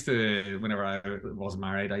 I used to, whenever I wasn't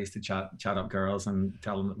married, I used to chat up girls and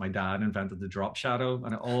tell them that my dad invented the drop shadow,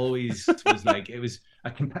 and it always was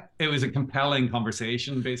it was a compelling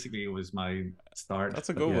conversation. Basically, it was my start. That's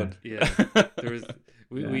a good one. Yeah, there was.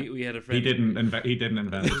 We had a friend. He didn't invent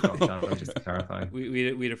the drop shadow. Just to clarify. We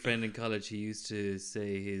had a friend in college. He used to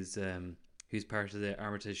say he was part of the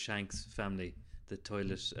Armitage Shanks family, the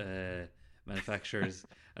toilet manufacturers,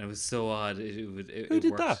 and it was so odd. Who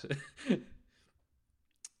did worked. that?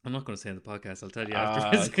 I'm not going to say in the podcast. I'll tell you Ah,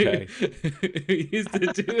 afterwards. okay. Who used to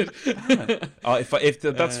do it?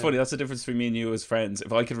 That's funny. That's the difference between me and you as friends.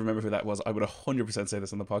 If I could remember who that was, I would 100% say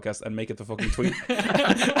this on the podcast and make it the fucking tweet,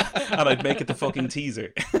 and I'd make it the fucking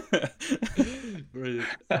teaser. Brilliant.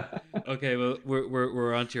 Okay, well,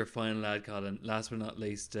 we're on to your final ad, Colin. Last but not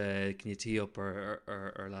least, can you tee up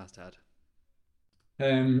our last ad?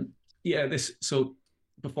 So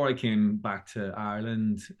before I came back to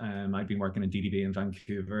Ireland, I'd been working in DDB in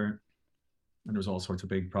Vancouver, and there was all sorts of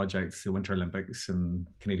big projects, the Winter Olympics and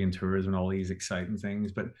Canadian Tours and all these exciting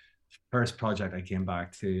things. But first project I came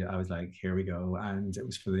back to, I was like, here we go. And it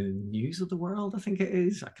was for the News of the World, I think it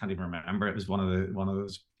is. I can't even remember. It was one of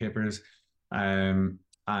those papers. And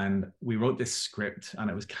we wrote this script,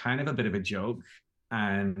 and it was kind of a bit of a joke.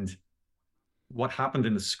 And what happened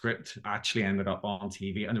in the script actually ended up on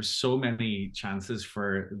TV, and there's so many chances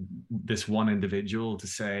for this one individual to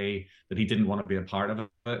say that he didn't want to be a part of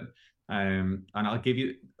it. And I'll give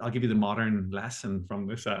you the modern lesson from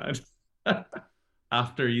this ad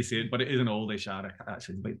after you see it, but it is an oldish ad,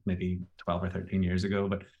 actually, maybe 12 or 13 years ago.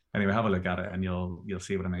 But anyway, have a look at it and you'll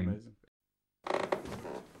see what I mean. Amazing.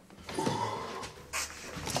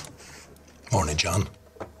 Morning, John.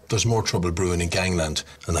 There's more trouble brewing in Gangland,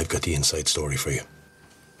 and I've got the inside story for you.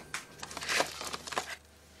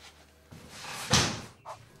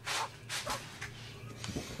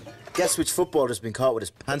 Guess which footballer's been caught with his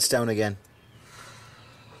pants down again?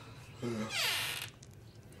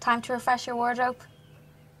 Time to refresh your wardrobe.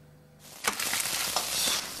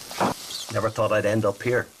 Never thought I'd end up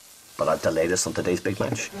here, but I've delayed us on today's big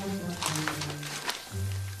match.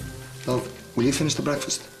 Love, will you finish the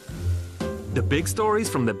breakfast? The big stories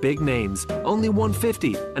from the big names. Only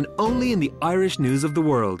 $1.50 and only in the Irish News of the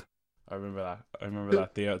World. I remember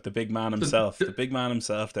that. The big man himself. The big man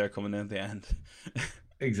himself there coming in at the end.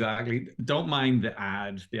 Exactly. Don't mind the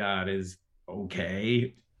ad. The ad is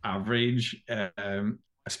okay, average. I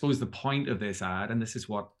suppose the point of this ad, and this is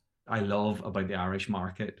what I love about the Irish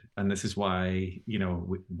market, and this is why,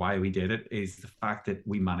 why we did it, is the fact that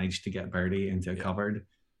we managed to get Bertie into a cupboard.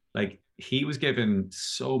 Like, he was given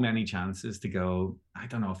so many chances to go, I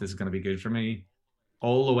don't know if this is going to be good for me,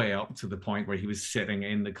 all the way up to the point where he was sitting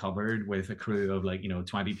in the cupboard with a crew of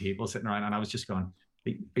 20 people sitting around. And I was just going,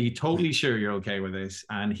 are you totally sure you're okay with this?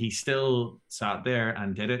 And he still sat there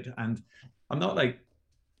and did it. And I'm not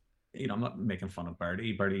I'm not making fun of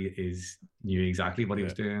Bertie. Bertie knew exactly what he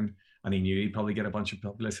was doing, and he knew he'd probably get a bunch of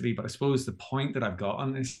publicity. But I suppose the point that I've got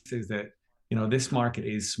on this is that, this market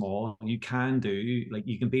is small. You can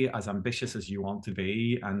be as ambitious as you want to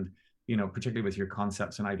be. And, particularly with your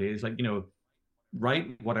concepts and ideas,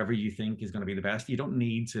 write whatever you think is going to be the best. You don't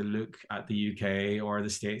need to look at the UK or the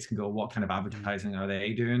States and go, what kind of advertising are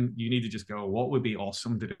they doing? You need to just go, what would be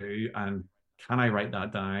awesome to do? And can I write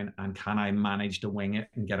that down? And can I manage to wing it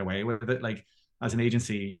and get away with it? Like, as an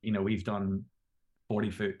agency, we've done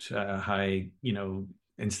 40-foot high,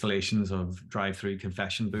 installations of drive-through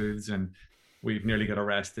confession booths, and we've nearly got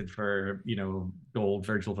arrested for, gold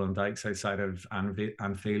Virgil van Dijks outside of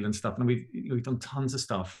Anfield and stuff. And we've done tons of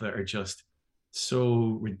stuff that are just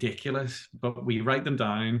so ridiculous, but we write them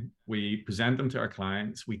down, we present them to our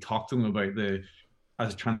clients, we talk to them about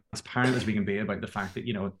as transparent as we can be about the fact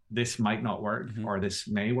that, this might not work or this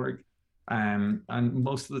may work. And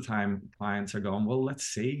most of the time clients are going, well, let's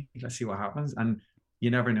see what happens. And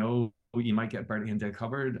you never know, you might get Bertie into a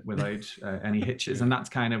cupboard without any hitches. And that's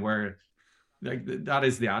kind of where, that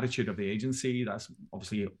is the attitude of the agency. That's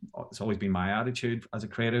obviously, it's always been my attitude as a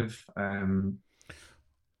creative.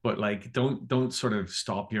 But don't sort of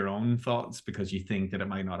stop your own thoughts because you think that it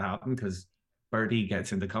might not happen, because Bertie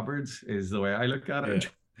gets into cupboards is the way I look at it.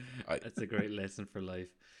 That's a great lesson for life.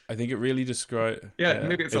 I think it really describes.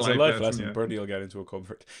 Maybe it's a life lesson. Yeah. Bertie will get into a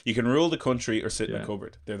cupboard. You can rule the country or sit in a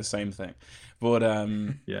cupboard. They're the same thing. But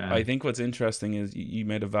I think what's interesting is you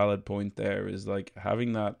made a valid point there, is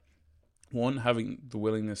having that. One, having the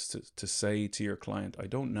willingness to say to your client, I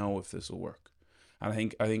don't know if this will work. And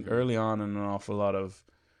I think early on in an awful lot of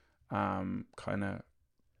kind of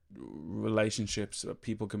relationships,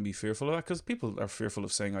 people can be fearful of that, because people are fearful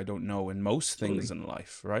of saying I don't know in most things in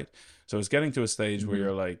life, right? So it's getting to a stage where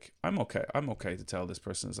you're like, I'm okay to tell this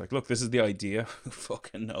person, it's like, look, this is the idea, who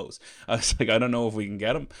fucking knows? I was like, I don't know if we can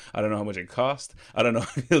get him, I don't know how much it costs, I don't know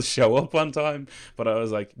if he'll show up on time, but I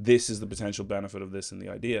was like, this is the potential benefit of this and the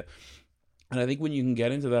idea. And I think when you can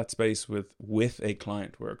get into that space with a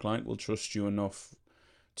client, where a client will trust you enough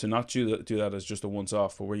to not do that as just a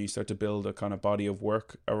once-off, but where you start to build a kind of body of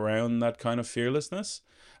work around that kind of fearlessness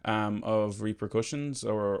of repercussions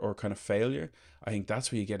or kind of failure, I think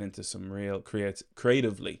that's where you get into some real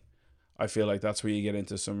creatively. I feel like that's where you get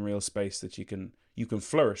into some real space that you can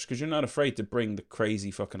flourish, because you're not afraid to bring the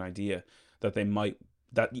crazy fucking idea that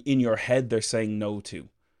that in your head they're saying no to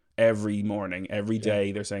every morning, every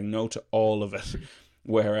day. They're saying no to all of it.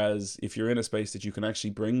 Whereas if you're in a space that you can actually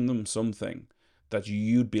bring them something that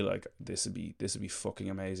you'd be like, this would be fucking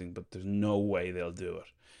amazing, but there's no way they'll do it.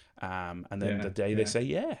 And then the day they say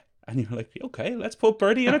yeah, and you're like, okay, let's put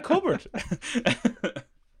Bertie in a cupboard.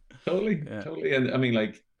 Totally. And I mean,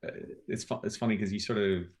 like, it's funny because you sort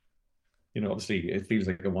of, obviously it feels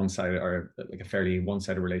like a one-sided, or like a fairly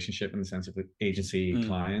one-sided relationship in the sense of the agency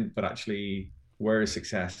client, but actually where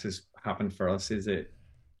success has happened for us is it,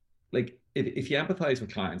 like, if you empathize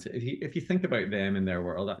with clients, if you think about them in their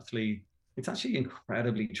world, actually, it's actually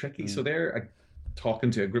incredibly tricky. So they're talking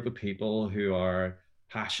to a group of people who are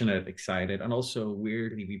passionate, excited, and also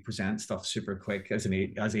weirdly we present stuff super quick as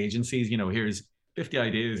agencies. Here's 50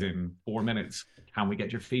 ideas in 4 minutes. Can we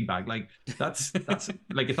get your feedback? Like that's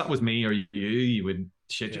like, if that was me or you would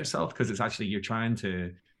shit yourself, because it's actually, you're trying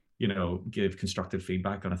to give constructive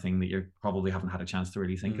feedback on a thing that you probably haven't had a chance to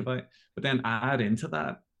really think about. But then add into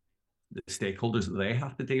that the stakeholders that they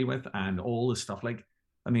have to deal with and all this stuff. Like,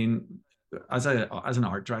 I mean, as an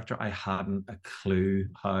art director, I hadn't a clue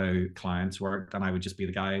how clients worked, and I would just be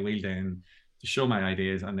the guy wheeled in to show my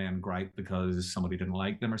ideas and then gripe because somebody didn't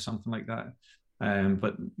like them or something like that.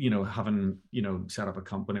 But having set up a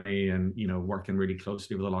company and working really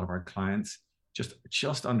closely with a lot of our clients,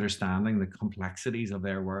 just understanding the complexities of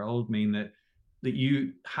their world mean that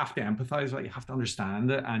you have to empathize, right? You have to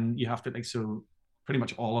understand it, and you have to, like, so pretty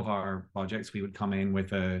much all of our projects, we would come in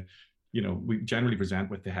with we generally present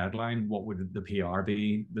with the headline. What would the PR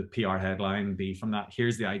be? The PR headline be from that.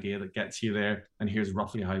 Here's the idea that gets you there, and here's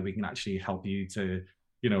roughly how we can actually help you to,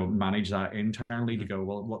 manage that internally, to go,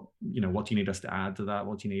 well, what do you need us to add to that?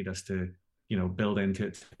 What do you need us to, build into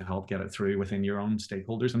it to help get it through within your own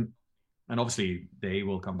stakeholders? And obviously they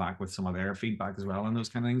will come back with some of their feedback as well and those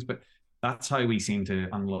kind of things. But that's how we seem to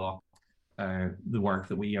unlock the work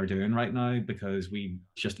that we are doing right now, because we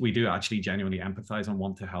do actually genuinely empathize and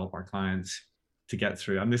want to help our clients to get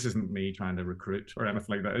through. And this isn't me trying to recruit or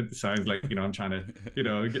anything like that. It sounds like, I'm trying to,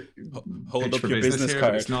 hold up your business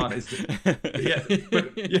card. It's not.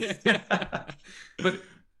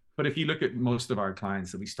 But if you look at most of our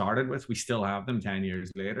clients that we started with, we still have them 10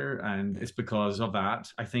 years later. And it's because of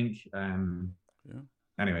that, I think.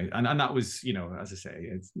 Anyway, and that was, as I say,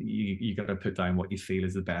 it's you got to put down what you feel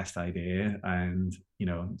is the best idea, and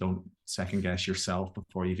don't second guess yourself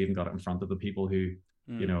before you've even got it in front of the people who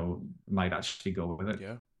might actually go with it.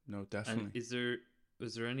 Yeah, no, definitely. And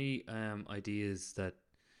was there any ideas that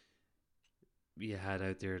you had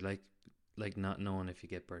out there, like not knowing if you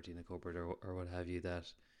get Bertie in the cupboard or what have you,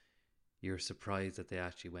 that you're surprised that they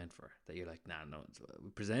actually went for, that you're like, no,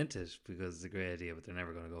 we present it because it's a great idea, but they're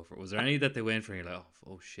never going to go for it? Was there any that they went for and you're like,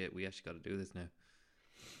 oh shit, we actually got to do this now?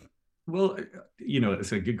 Well,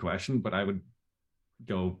 it's a good question, but I would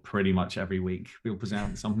go pretty much every week we'll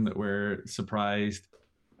present something that we're surprised.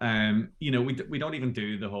 We don't even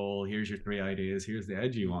do the whole, here's your 3 ideas, here's the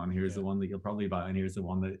edgy one, here's the one that you'll probably buy, and here's the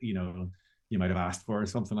one that you might have asked for, or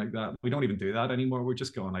something like that. We don't even do that anymore. We're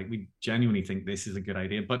just going, like, we genuinely think this is a good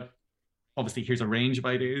idea, but obviously here's a range of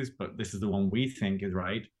ideas, but this is the one we think is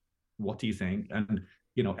right. What do you think? And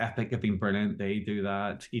Epic have been brilliant. They do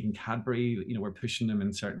that. Even Cadbury, we're pushing them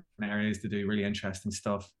in certain areas to do really interesting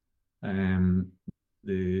stuff.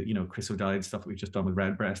 The Chris O'Dowd stuff that we've just done with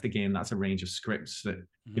Redbreast, again, that's a range of scripts that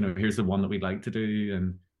here's the one that we'd like to do.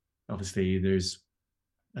 And obviously there's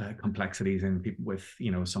complexities in people with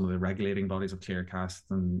some of the regulating bodies of Clearcast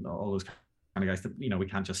and all those kind of guys that we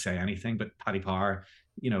can't just say anything. But Paddy Power,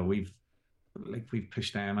 we've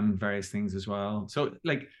pushed them and various things as well. So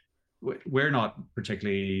like, we're not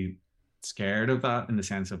particularly scared of that, in the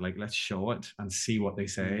sense of, like, let's show it and see what they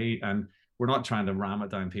say. And we're not trying to ram it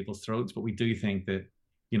down people's throats, but we do think that,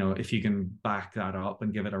 if you can back that up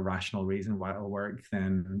and give it a rational reason why it'll work,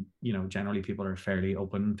 then, generally people are fairly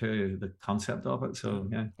open to the concept of it. So,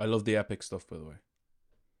 yeah. I love the Epic stuff, by the way.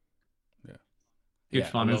 Good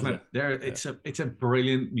fun, isn't it? It's a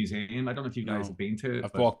brilliant museum. I don't know if you guys have been to it.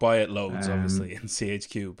 I've walked by it loads, obviously, in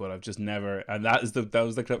CHQ, but I've just never. And that was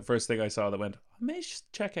the first thing I saw that went, I may just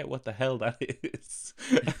check out what the hell that is.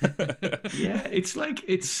 Yeah,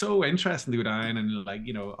 it's so interesting to go down and, like,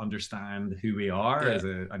 understand who we are as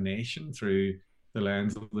a nation through the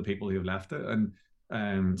lens of the people who have left it.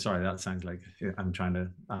 And sorry, that sounds like I'm trying to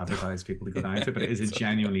advertise people to go down to, but it is a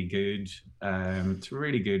genuinely good, it's a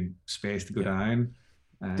really good space to go down.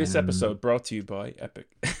 This episode brought to you by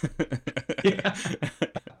Epic.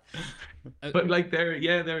 But like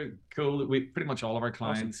they're cool. We pretty much all of our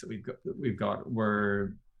clients that we've got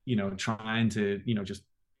were, you know, trying to, you know, just,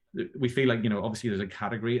 we feel like, you know, obviously there's a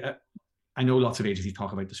category. I know lots of agencies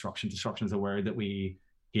talk about disruption. Disruption is a word that we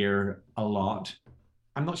hear a lot.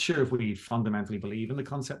 I'm not sure if we fundamentally believe in the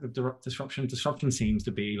concept of disruption. Disruption seems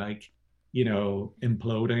to be like, you know,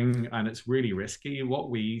 imploding, and it's really risky. What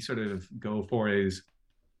we sort of go for is,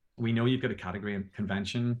 we know you've got a category and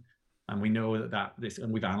convention, and we know that this,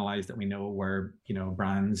 and we've analyzed that, we know where, you know,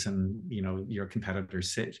 brands and, you know, your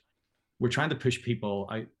competitors sit. We're trying to push people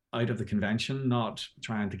out of the convention, not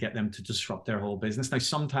trying to get them to disrupt their whole business. Now,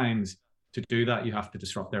 sometimes to do that, you have to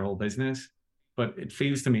disrupt their whole business. But it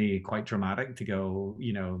feels to me quite dramatic to go,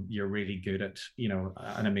 you know, you're really good at, you know,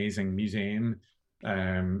 an amazing museum.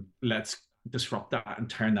 Let's disrupt that and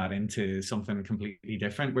turn that into something completely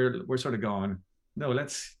different. We're sort of going, no,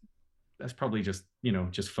 let's probably just, you know,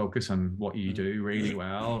 just focus on what you do really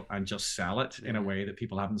well and just sell it in a way that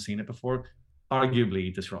people haven't seen it before.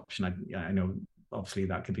 Arguably disruption, I know obviously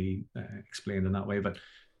that could be explained in that way, but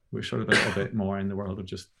we're sort of a little bit more in the world of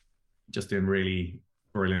just doing really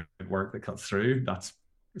brilliant work that cuts through.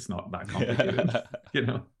 It's not that complicated. You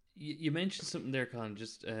know, you mentioned something there, Colin,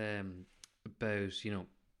 just about, you know,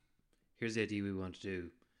 here's the idea we want to do,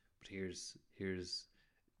 but here's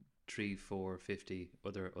 3, 4, 50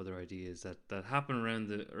 other ideas that happen around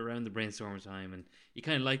the brainstorming time, and you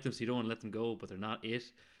kind of like them, so you don't want to let them go, but they're not it.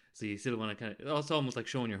 So you still want to kind of, it's almost like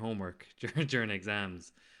showing your homework during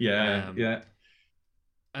exams. Yeah.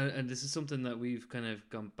 And this is something that we've kind of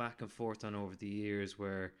gone back and forth on over the years,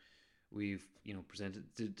 where we've, you know,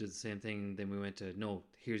 did the same thing. Then we went to, no,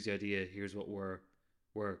 here's the idea, here's what we're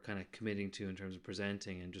kind of committing to in terms of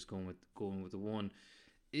presenting, and just going with the one.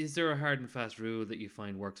 Is there a hard and fast rule that you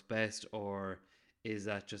find works best, or is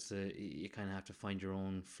that just you kind of have to find your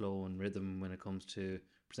own flow and rhythm when it comes to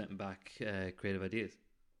presenting back creative ideas?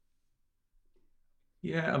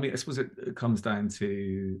 Yeah, I mean, I suppose it comes down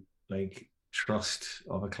to like trust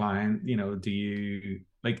of a client. You know, do you,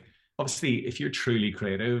 like, obviously if you're truly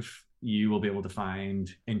creative, you will be able to find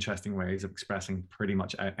interesting ways of expressing pretty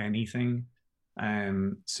much anything.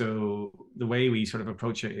 So the way we sort of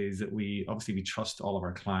approach it is that we trust all of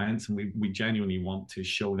our clients, and we genuinely want to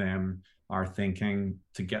show them our thinking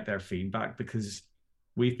to get their feedback, because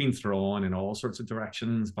we've been thrown in all sorts of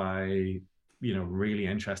directions by, you know, really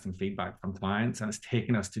interesting feedback from clients, and it's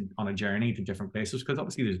taken us on a journey to different places, because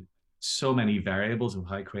obviously there's so many variables of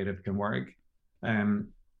how creative can work.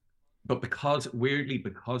 But because of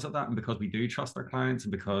that, and because we do trust our clients,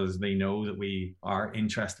 and because they know that we are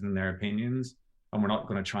interested in their opinions, and we're not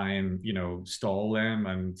going to try and, you know, stall them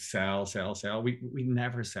and sell. We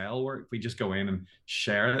never sell work. We just go in and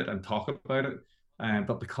share it and talk about it.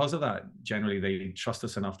 But because of that, generally they trust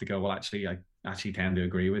us enough to go, well, actually, I actually tend to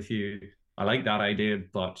agree with you. I like that idea,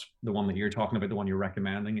 but the one that you're talking about, the one you're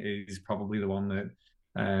recommending, is probably the one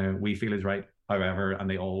that we feel is right. However, and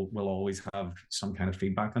they all will always have some kind of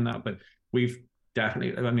feedback on that. But we've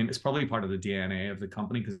definitely, I mean, it's probably part of the DNA of the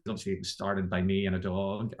company, because obviously it was started by me and a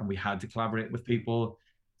dog, and we had to collaborate with people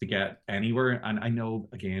to get anywhere. And I know,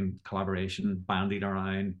 again, collaboration, bandied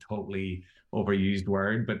around, totally overused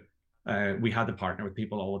word, but we had to partner with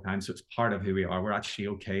people all the time. So it's part of who we are. We're actually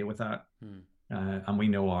okay with that. And we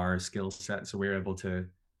know our skill set. So we're able to,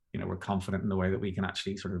 you know, we're confident in the way that we can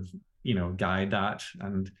actually sort of, you know, guide that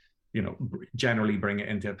and, you know, generally bring it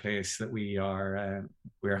into a place that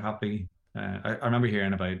we're happy. I remember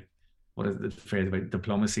hearing about, what is the phrase about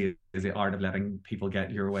diplomacy is the art of letting people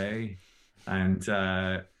get your way. And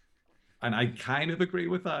I kind of agree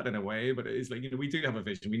with that in a way, but it's like, you know, we do have a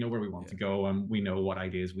vision. We know where we want to go, and we know what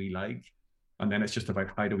ideas we like. And then it's just about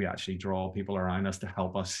how do we actually draw people around us to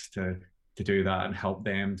help us to do that, and help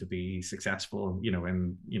them to be successful, you know,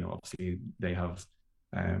 and, you know, obviously they have,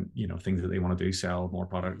 you know, things that they want to do, sell more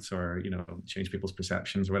products, or, you know, change people's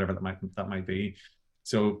perceptions, or whatever that might be.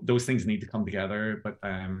 So those things need to come together, but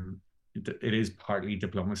it is partly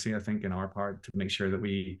diplomacy, I think, in our part, to make sure that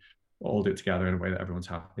we all do it together in a way that everyone's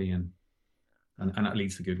happy, and that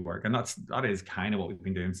leads to good work. And that is kind of what we've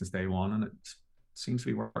been doing since day one, and it seems to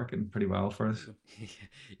be working pretty well for us.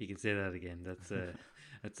 You can say that again. It's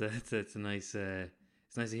a nice.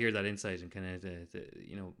 It's nice to hear that insight, and kind of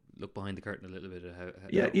you know, look behind the curtain a little bit of how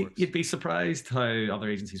it works. You'd be surprised how other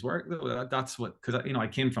agencies work, though. That's what, because, you know, I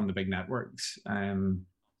came from the big networks. I'm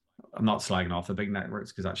not slagging off the big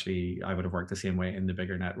networks, because actually I would have worked the same way in the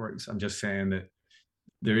bigger networks. I'm just saying that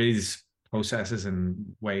there is processes and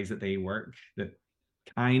ways that they work that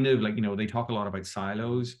kind of, like, you know, they talk a lot about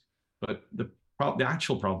silos, but the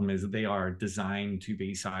actual problem is that they are designed to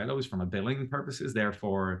be silos from a billing purposes.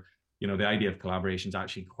 Therefore, the idea of collaboration is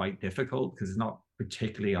actually quite difficult because it's not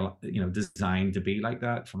particularly, designed to be like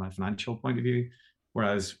that from a financial point of view.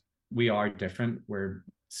 Whereas we are different. We're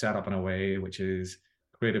set up in a way which is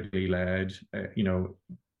creatively led.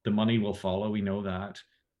 The money will follow. We know that.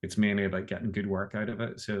 It's mainly about getting good work out of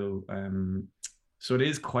it. So, so it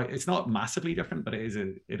is it's not massively different, but it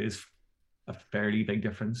is a fairly big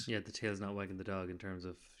difference. Yeah, the tail's not wagging the dog in terms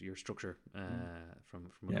of your structure from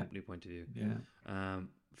a company point of view. Yeah.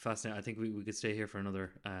 Fascinating. I think we could stay here for another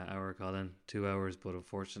hour, Colin, 2 hours, but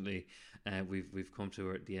unfortunately we've come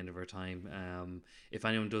to the end of our time. If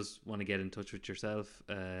anyone does want to get in touch with yourself,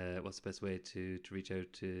 what's the best way to reach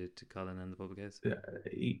out to Colin and the Public House?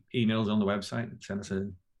 Emails on the website. Send us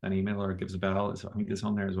an email or give us a bell. I think it's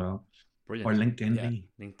on there as well. Brilliant. Or LinkedIn. Yeah.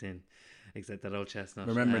 LinkedIn. Exactly, that old chestnut.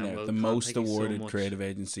 Remember now, the most awarded creative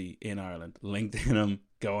agency in Ireland. LinkedIn them,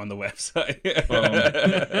 go on the website.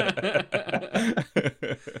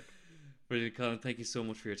 Brilliant, Colin. Thank you so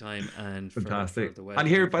much for your time and fantastic. For the and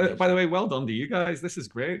here, by the way, well done to you guys. This is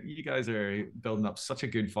great. You guys are building up such a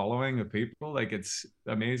good following of people. Like, it's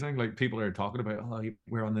amazing. Like, people are talking about,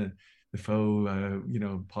 we're on the faux,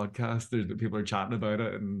 podcast. People are chatting about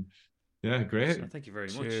it, and yeah, great. So, thank you very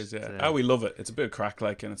much. Cheers, yeah. We love it. It's a bit of crack,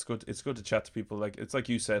 like, and it's good to chat to people. Like, it's like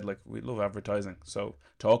you said, like, we love advertising. So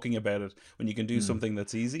talking about it when you can do something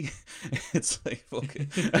that's easy, it's like, fuck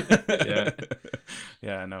it.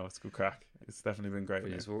 Yeah, no, it's good crack. It's definitely been great.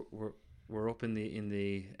 Yes, we're up in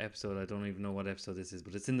the episode. I don't even know what episode this is,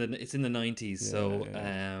 but it's in the 90s. So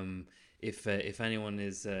if anyone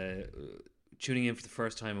is tuning in for the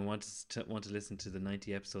first time and want to listen to the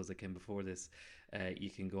 90 episodes that came before this, you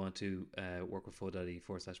can go on to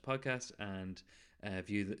workwithfo.ie/podcast and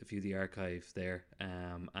view the archive there.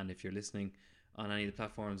 And if you're listening on any of the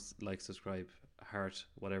platforms, like, subscribe, heart,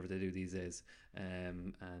 whatever they do these days,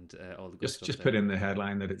 and all the good stuff. Just put in the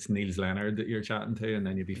headline that it's Niels Leonard that you're chatting to, and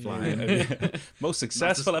then you'll be flying. Most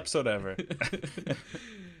successful episode ever.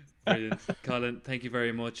 Brilliant. Colin, thank you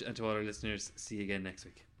very much, and to all our listeners, see you again next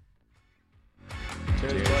week.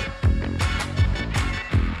 Cheers. Bye.